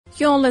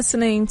You're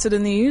listening to the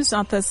news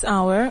at this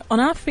hour on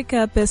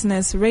Africa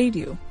Business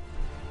Radio.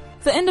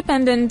 The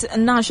Independent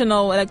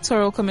National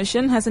Electoral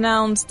Commission has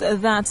announced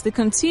that the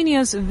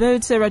continuous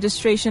voter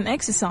registration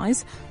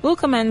exercise will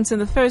commence in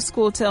the first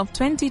quarter of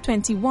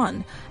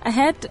 2021,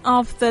 ahead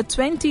of the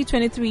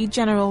 2023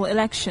 general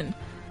election.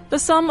 The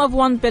sum of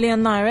 1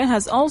 billion naira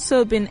has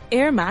also been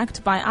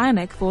earmarked by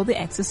INEC for the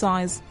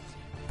exercise.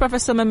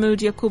 Professor Mahmood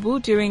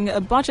Yakubu, during a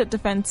budget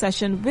defense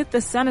session with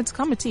the Senate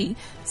committee,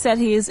 said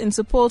he is in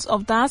support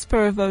of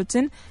diaspora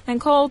voting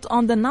and called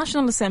on the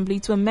National Assembly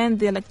to amend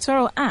the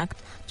Electoral Act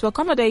to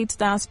accommodate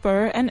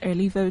diaspora and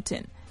early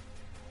voting.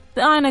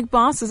 The INEC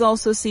boss is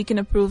also seeking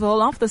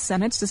approval of the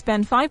Senate to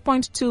spend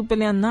 5.2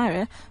 billion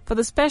naira for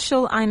the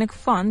special INEC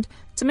fund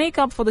to make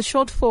up for the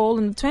shortfall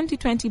in the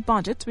 2020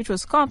 budget, which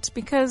was cut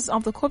because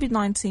of the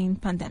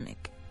COVID-19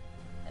 pandemic.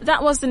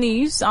 That was the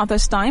news at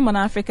this time on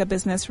Africa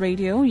Business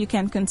Radio. You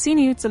can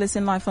continue to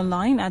listen live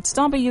online at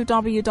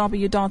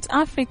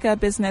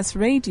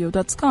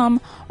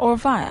www.africabusinessradio.com or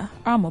via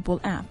our mobile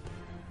app.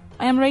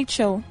 I am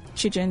Rachel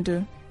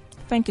Chijendu.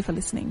 Thank you for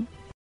listening.